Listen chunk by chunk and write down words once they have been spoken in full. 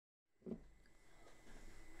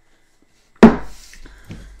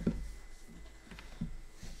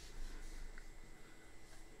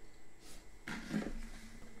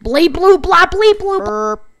Bleep bloop blah bleep bloop.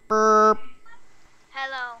 Burp, burp.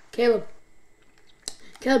 Hello.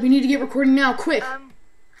 Caleb, you need to get recording now, quick.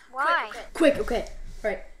 Why? Quick, okay.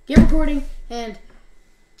 Alright, get recording and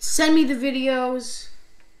send me the videos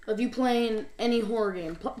of you playing any horror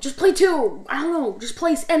game. Just play 2. I don't know. Just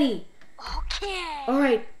play any. Okay.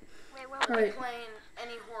 Alright. Wait, Alright. playing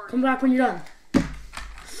any horror? Come back when you're done.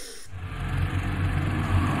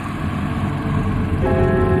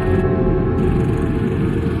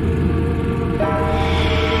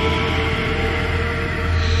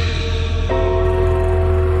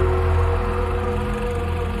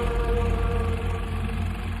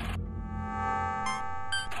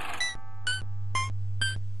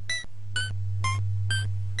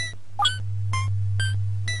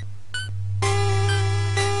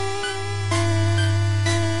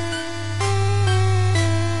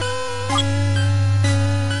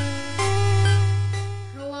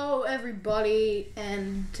 Everybody,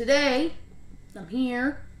 and today I'm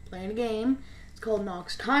here playing a game. It's called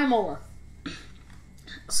Timore.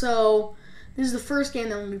 So this is the first game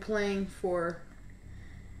that I'm gonna be playing for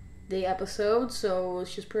the episode. So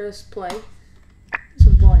let's just press play.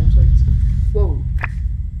 Some volume, so it's whoa.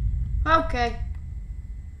 Okay.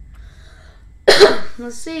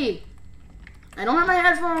 Let's see. I don't have my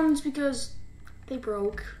headphones because they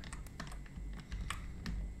broke.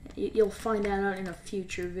 You'll find that out in a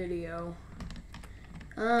future video.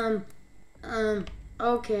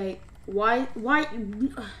 Okay. Why,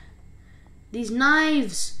 these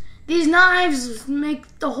knives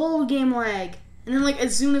make the whole game lag. And then, like,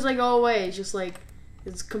 as soon as I go away, it's just, like,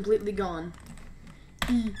 it's completely gone.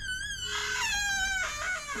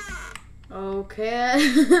 Okay.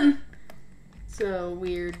 It's a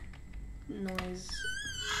weird noise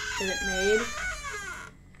that it made.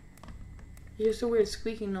 It's just a weird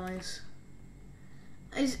squeaking noise.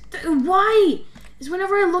 Why? It's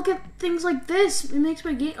whenever I look at things like this, it makes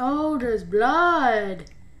my game. Oh, there's blood.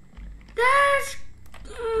 There's.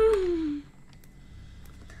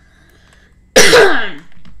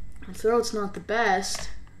 My throat's not the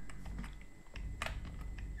best.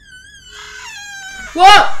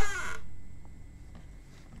 Whoa!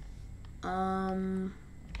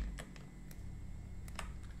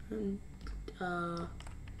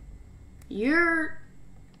 You're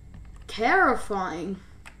terrifying,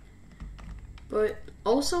 but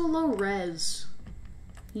also low res.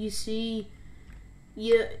 You see,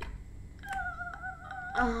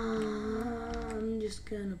 I'm just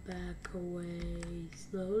gonna back away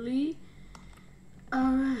slowly.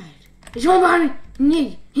 Alright. There's one behind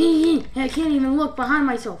me! I can't even look behind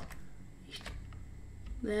myself.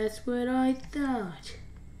 That's what I thought.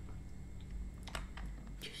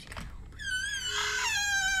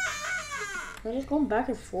 Am I just going back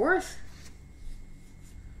and forth?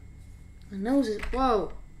 My nose is...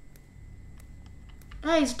 Whoa.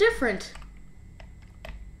 Hey, it's different.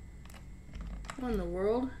 What in the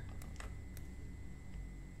world?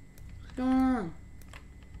 What's going on?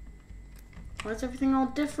 Why is everything all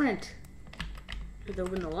different? Let's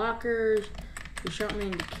open the lockers. We shot me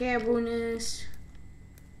into cabinets.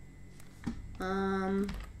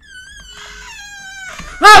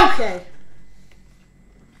 Okay.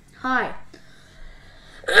 Hi.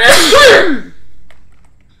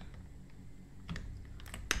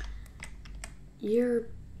 You're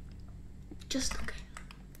just okay.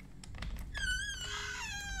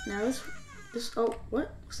 Now this, oh,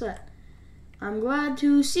 what? What's that? I'm glad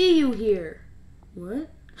to see you here. What?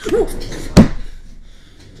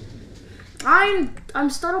 I'm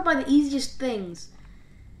startled by the easiest things.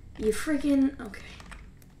 You freaking, okay.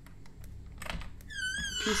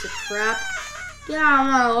 Piece of crap. Get out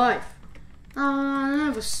of my life. I don't want to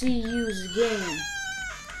never see you again.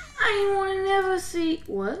 I ain't want to never see...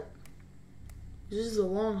 What? This is a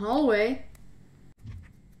long hallway.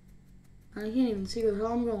 I can't even see where the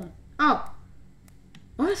hell I'm going. Oh!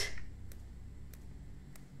 What?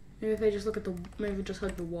 Maybe if I just look at the... Maybe just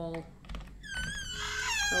hug the wall.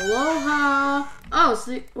 Aloha! Oh, it's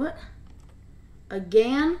the... What?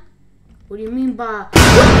 Again? What do you mean by...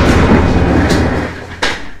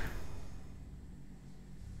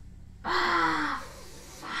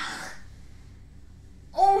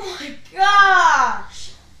 Oh my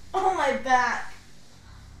gosh! Oh my back!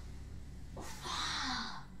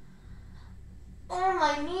 Oh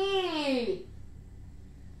my knee!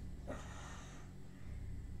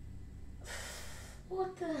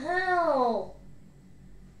 What the hell?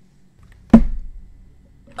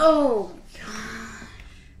 Oh my gosh!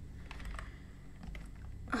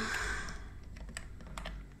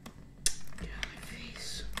 Get out of my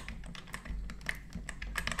face.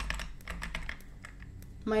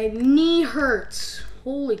 My knee hurts.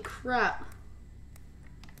 Holy crap.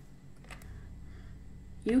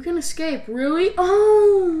 You can escape, really?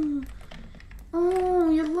 Oh! Oh,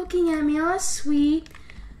 you're looking at me. Oh, that's sweet.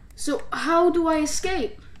 So, how do I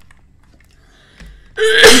escape?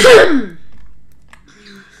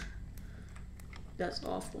 That's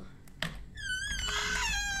awful.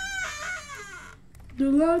 The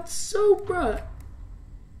light's so bright.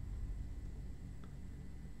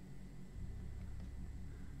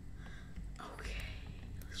 Okay,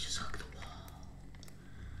 let's just hug the wall.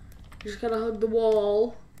 Just gotta hug the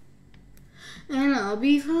wall, and I'll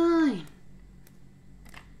be fine.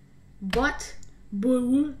 But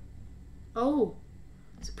what? Oh,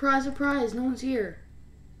 surprise, surprise! No one's here.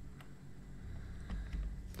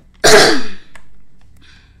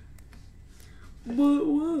 But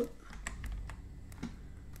what?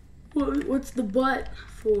 What's the butt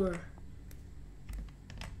for?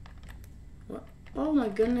 What? Oh my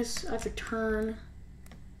goodness, I have to turn.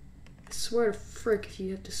 I swear to frick if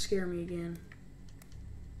you have to scare me again.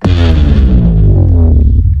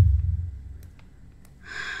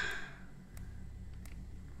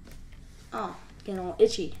 Oh, getting all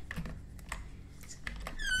itchy.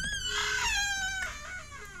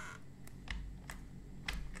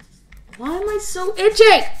 Why am I so itchy?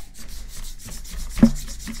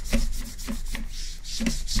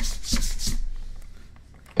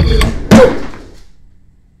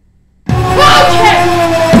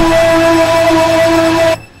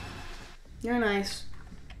 You're nice.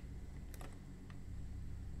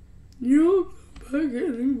 You'll come back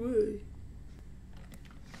anyway.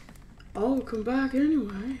 I'll come back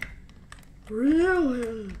anyway.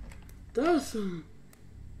 Really? That's some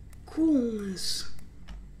coolness.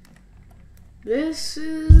 This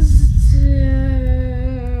is terrifying,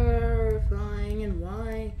 and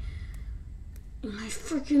why? My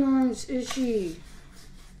freaking arm's itchy.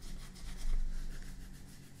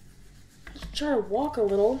 Let's try to walk a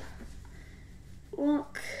little.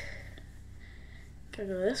 Walk. Gotta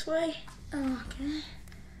go this way. Okay.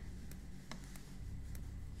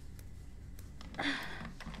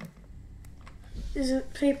 Is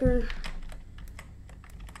it paper?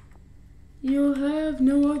 You'll have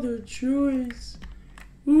no other choice.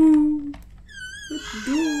 Ooh, what's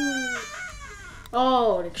the door?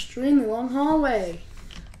 Oh, an extremely long hallway.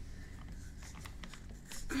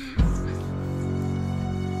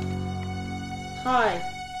 Hi.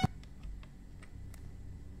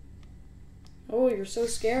 Oh, you're so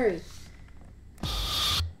scary.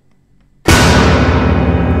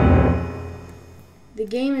 The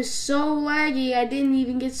game is so laggy, I didn't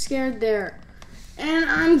even get scared there. And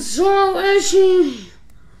I'm so itchy.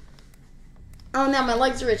 Oh, now my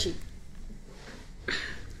legs are itchy.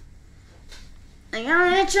 I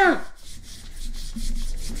gotta itch them.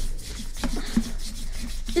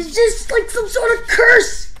 It's just like some sort of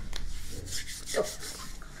curse.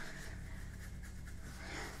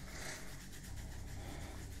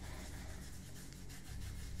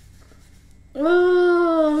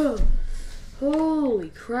 Oh, holy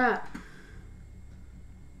crap.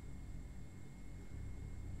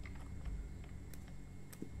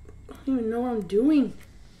 I don't even know what I'm doing.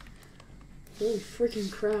 Holy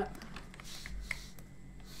freaking crap.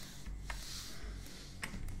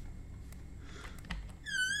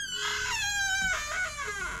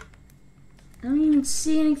 I don't even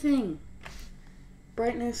see anything.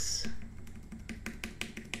 Brightness.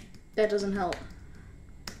 That doesn't help.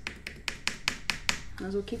 Might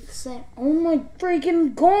as well keep it the same. Oh my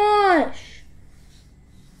freaking gosh!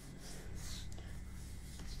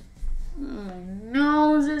 My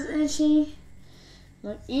nose is itchy.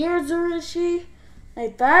 My ears are itchy. My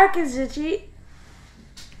back is itchy.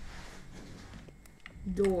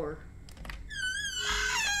 Door.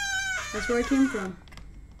 That's where I came from.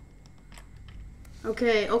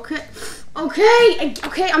 Okay, okay.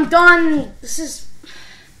 Okay, I'm done.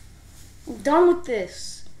 I'm done with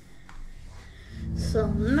this. So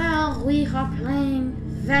now we are playing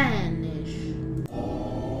Vanish.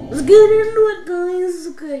 Let's get into it, guys.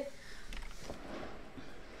 Okay.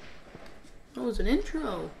 That was an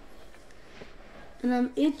intro. And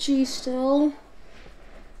I'm itchy still.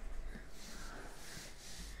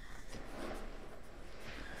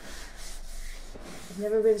 I've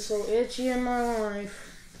never been so itchy in my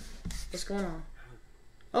life. What's going on?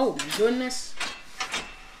 Oh my goodness.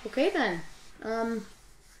 Okay then. I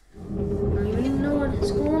don't even know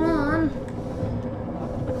what's going on.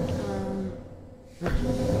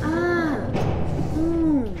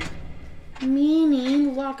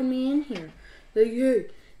 Meaning locking me in here. Like, hey,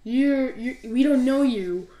 we don't know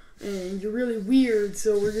you, and you're really weird,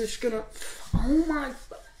 so we're just gonna. Oh my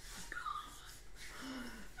God.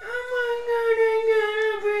 Oh my God.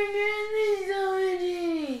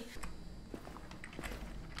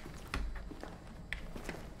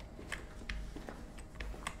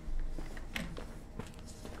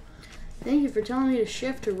 Thank you for telling me to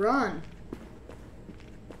shift to run.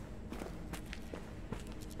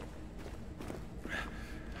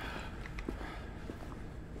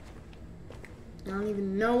 I don't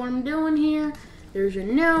even know what I'm doing here. There's a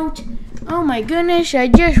note. Oh my goodness, I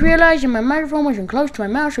just realized that my microphone wasn't close to my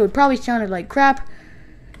mouth, so it probably sounded like crap.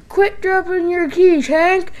 Quit dropping your keys,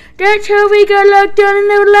 Hank. That's how we got locked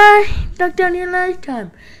down here last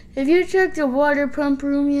time. Have you checked the water pump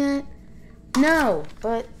room yet? No,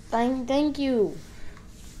 but thank you.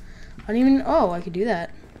 I don't even, oh, I could do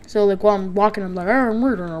that. So like while I'm walking, I'm like,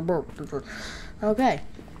 okay.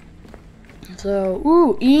 So,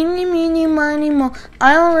 ooh, eeny, meeny, miny, mo.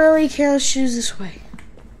 I don't really care. Let's choose this way.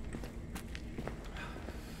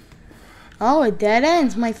 Oh, a dead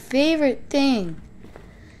end's my favorite thing.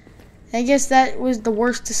 I guess that was the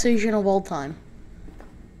worst decision of all time.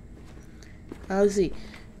 Let's see.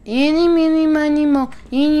 Eeny, meeny, miny, mo.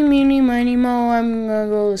 Eeny, meeny, miny, mo. I'm gonna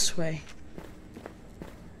go this way.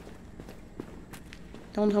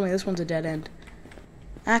 Don't tell me this one's a dead end.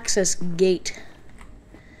 Access gate.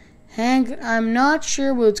 Hank, I'm not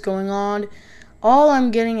sure what's going on. All I'm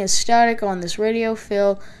getting is static on this radio,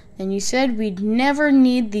 Phil. And you said we'd never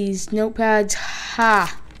need these notepads.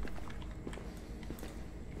 Ha!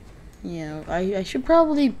 You know, I should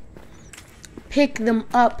probably pick them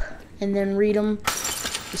up and then read them.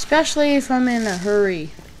 Especially if I'm in a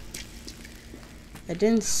hurry. I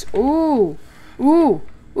didn't... Ooh! Ooh!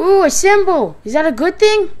 Ooh, a symbol! Is that a good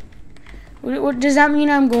thing? What does that mean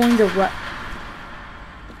I'm going to what?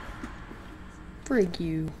 Frig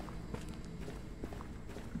you.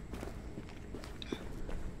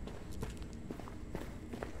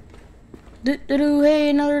 Hey,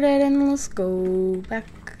 another dead end. Let's go back.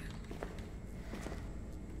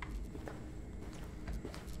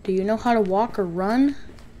 Do you know how to walk or run?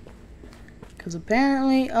 Because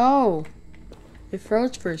apparently, oh, it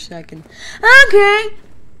froze for a second. Okay.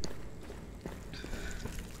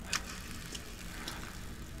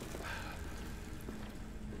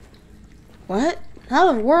 What?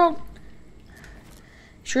 How the world?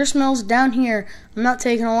 Sure smells down here. I'm not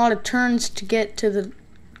taking a lot of turns to get to the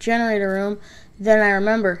generator room. Then I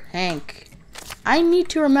remember, Hank. I need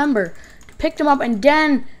to remember. Picked him up and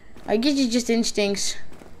then I guess it's just instincts.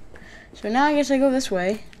 So now I guess I go this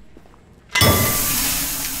way.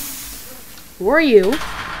 Who are you?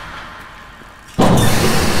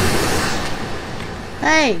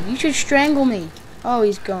 Hey, you should strangle me. Oh,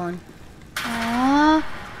 he's gone. Aww.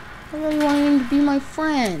 I really wanted him to be my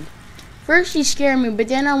friend. First he scared me, but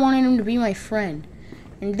then I wanted him to be my friend.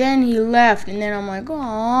 And then he left, and then I'm like,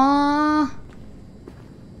 aww.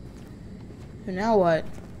 So now what?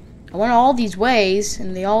 I went all these ways,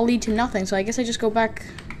 and they all lead to nothing, so I guess I just go back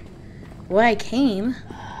the way I came.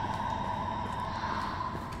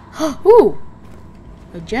 Ooh!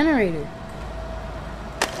 A generator.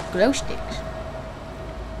 Glow sticks.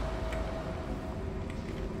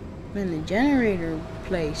 In the generator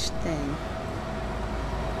place thing.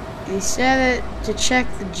 They said it to check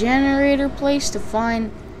the generator place to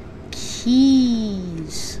find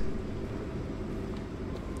keys.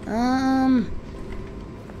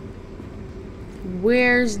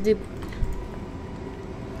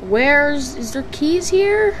 Is there keys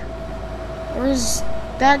here? Or is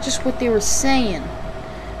that just what they were saying?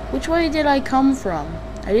 Which way did I come from?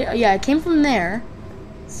 I came from there.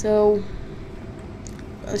 So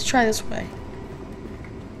let's try this way.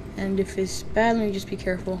 And if it's bad, let me just be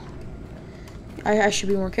careful. I should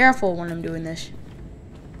be more careful when I'm doing this.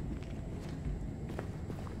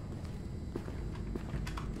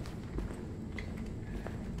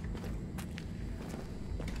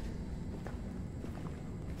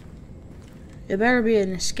 There better be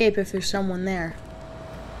an escape if there's someone there.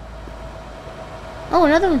 Oh,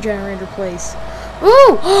 another generator place.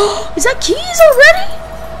 Ooh! Is that keys already?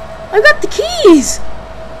 I got the keys!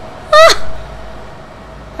 Ah!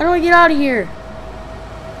 How do I get out of here?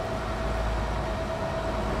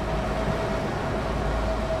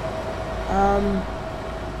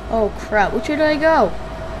 Oh crap, which way do I go?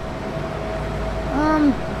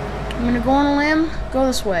 I'm gonna go on a limb, go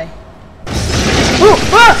this way. Oh,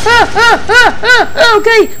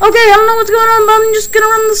 okay, I don't know what's going on, but I'm just gonna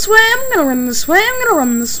run this way, I'm gonna run this way, I'm gonna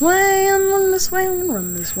run this way, I'm gonna run this way, I'm gonna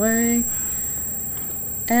run this way.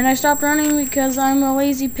 And I stopped running because I'm a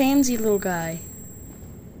lazy pansy little guy.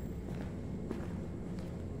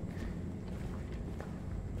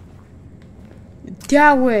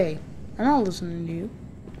 That way. I'm not listening to you.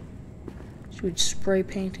 Stupid spray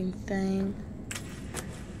painting thing.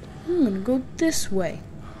 I'm gonna go this way.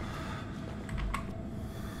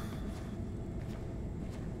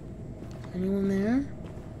 Anyone there?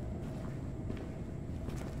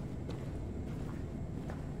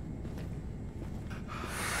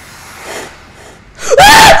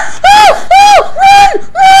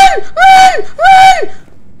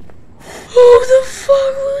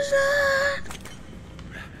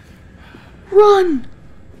 Run!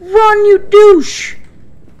 Run, you douche!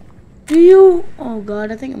 Do you? Oh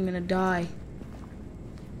god, I think I'm gonna die.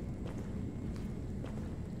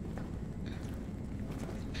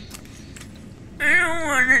 I don't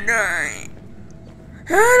wanna die.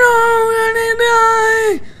 I don't wanna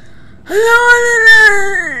die. I don't wanna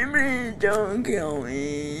die. Please don't kill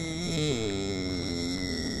me.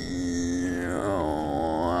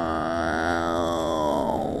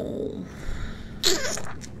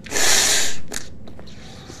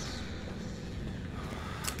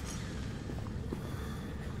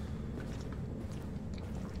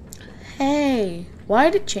 Hey,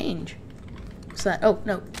 why did it change? What's that? Oh,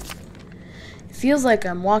 no. It feels like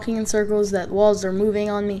I'm walking in circles, that walls are moving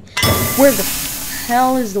on me. Where the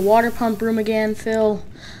hell is the water pump room again, Phil?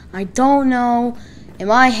 I don't know.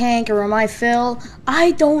 Am I Hank or am I Phil?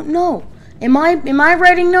 I don't know. Am I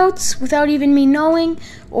writing notes without even me knowing?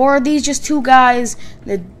 Or are these just two guys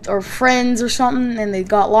that are friends or something and they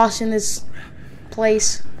got lost in this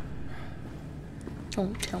place?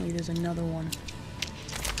 Don't tell me there's another one.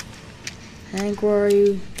 Hank, where are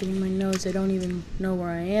you? Giving my notes. I don't even know where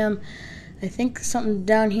I am. I think something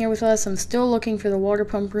down here with us. I'm still looking for the water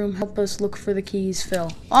pump room. Help us look for the keys,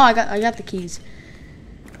 Phil. Oh, I got the keys.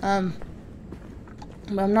 But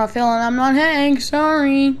I'm not Phil and I'm not Hank.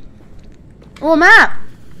 Sorry. Oh, a map.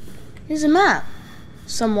 Here's a map.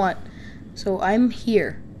 Somewhat. So I'm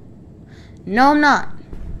here. No, I'm not.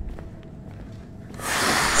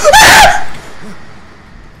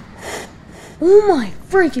 Oh my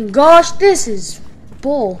freaking gosh, this is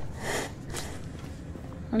bull.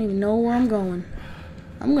 I don't even know where I'm going.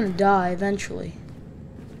 I'm gonna die eventually.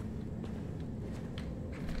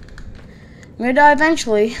 I'm gonna die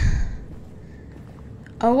eventually.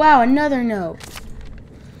 Oh wow, another note.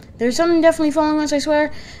 There's something definitely following us, I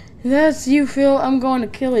swear. If that's you, Phil, I'm going to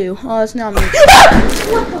kill you. Oh, that's not me.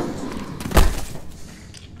 What the?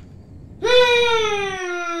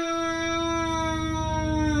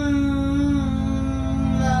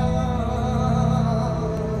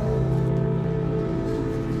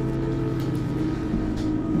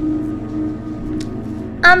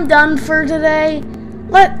 I'm done for today.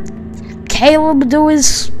 Let Caleb do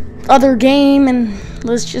his other game and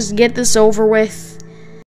let's just get this over with.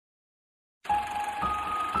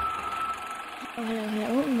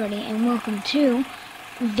 Hello everybody and welcome to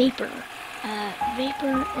Vapour.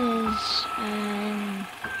 Vapour is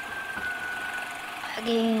a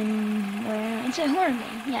game where it's a horror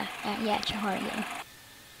game. Yeah, it's a horror game.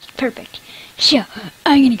 Perfect. So,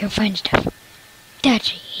 I'm gonna go find stuff.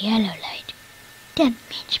 That's a yellow light. That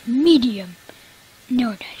means medium.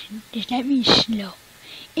 No, it doesn't. Does that mean slow?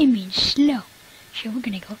 It means slow. So we're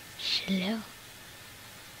gonna go slow.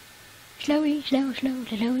 Slowly, slow, slow,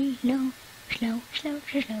 slowly, slow. Slow, slow,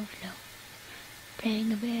 slow, slow, slow. Playing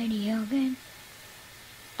the video again.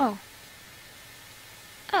 Oh,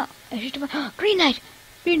 it's just about green light,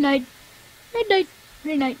 green light, red light,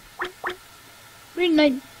 green light, green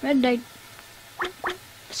light, red light.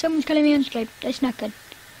 Someone's calling me on Skype. That's not good.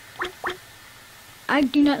 I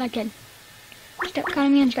do not like it. Stop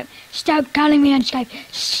calling me on Skype. Stop calling me on Skype.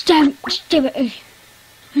 Stop it.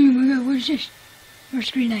 Oh my god, what is this? Where's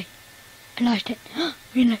the green light? I lost it.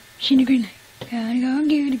 Green light. Seen the green light. Gotta go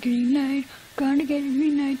get a green light. Gonna get a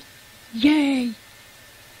green light. Yay!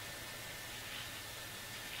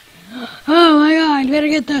 Oh my god, better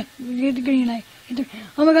get the green light.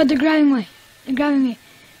 Oh my god, they're grabbing me. They're grabbing me.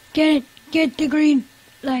 Get it. Get the green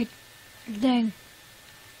light thing.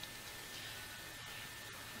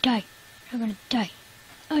 Die. I'm gonna die.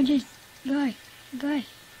 Oh, just die. Well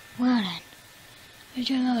then. There's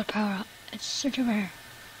another power up. Let's search over here.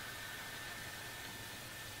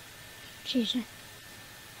 Jesus.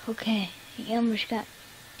 Okay. The almost got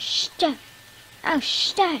stuck. Oh,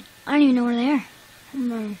 stat. I don't even know where they are.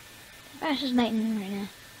 I'm fastest lightning right now.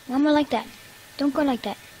 Why am I like that? Don't go like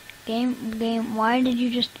that. Game, why did you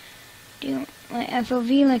just do my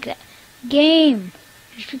FOV like that? Game!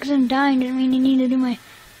 Just because I'm dying doesn't mean you need to do my...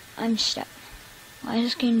 I'm stuck. Why is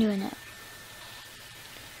this game doing that?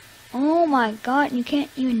 Oh my god, you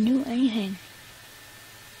can't even do anything.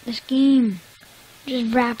 This game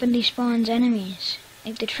just rapidly spawns enemies.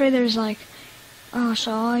 Like the trailer's like, oh,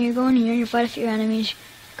 so you're going here, you fight a few enemies,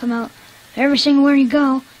 come out, every single where you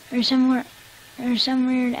go, there's some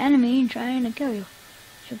weird enemy trying to kill you.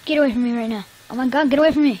 So get away from me right now. Oh my god, get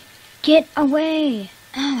away from me. Get away.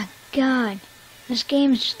 Oh my god. This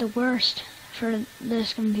game is just the worst for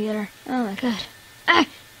this computer. Oh my god. Ah!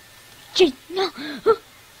 Jeez, no!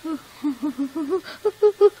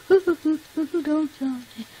 Don't stop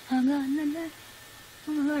me. I'm gonna die.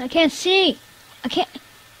 Oh my god, I can't see!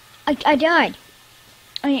 I died.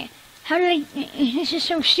 Okay, How did I... This is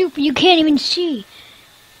so stupid. You can't even see.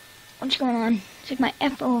 What's going on? It's like my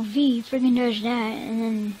FOV friggin' does that, and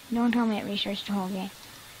then don't tell me it restarts the whole game.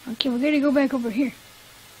 Okay, we're gonna go back over here.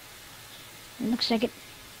 It looks like it.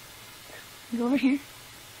 Go over here.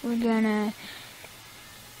 We're gonna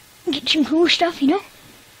get some cool stuff, you know?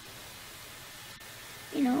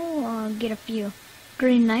 Get a few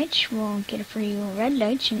green lights, we'll get a few red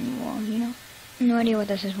lights, and we'll, no idea what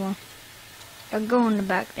this is for. I'll go in the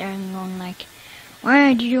back there and going like,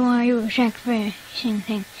 why did you want to do a sacrificing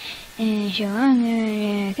thing? And so I'm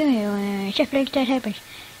gonna kill you and stuff like that happens.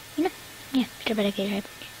 Yeah, stuff like that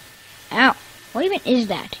happens. Ow! What even is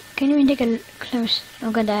that? Can't even take a close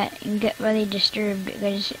look at that and get really disturbed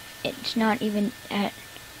because it's not even at...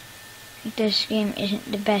 This game isn't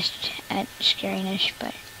the best at scariness,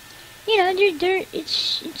 but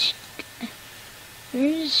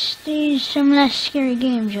there's some less scary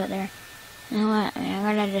games out there. You know what?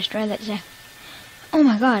 I gotta destroy that stuff. Oh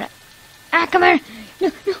my god! Ah, come here!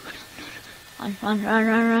 No! Run!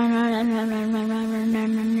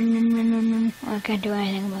 I can't do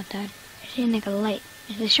anything about that. I see like a light.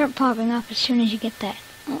 They start popping up as soon as you get that.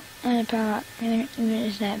 Oh, and a power up. Even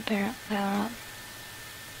is that power up?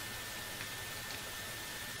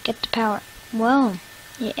 Get the power. Whoa.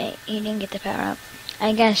 Yeah, he didn't get the power up.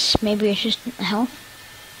 I guess maybe it's just health.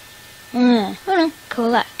 Oh no.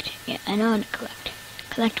 Collect. Yeah, I know how to collect.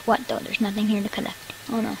 Collect what though? There's nothing here to collect.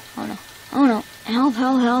 Oh no. Health.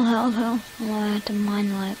 Oh, I have to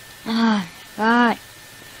mine like. Ah, God.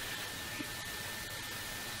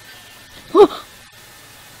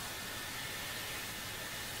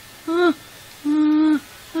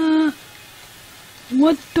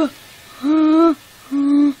 What the?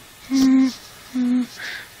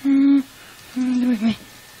 Get away from me.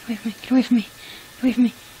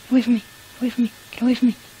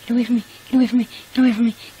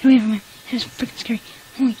 That's freaking scary.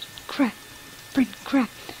 Holy crap. Freaking crap.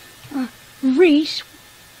 Reese,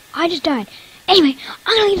 I just died. Anyway,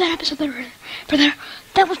 I'm gonna leave that episode for there.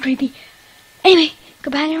 That was creepy. Anyway,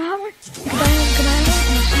 goodbye, Vapour. Goodbye, and I'll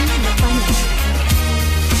see you in the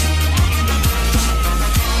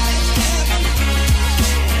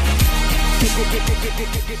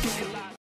final.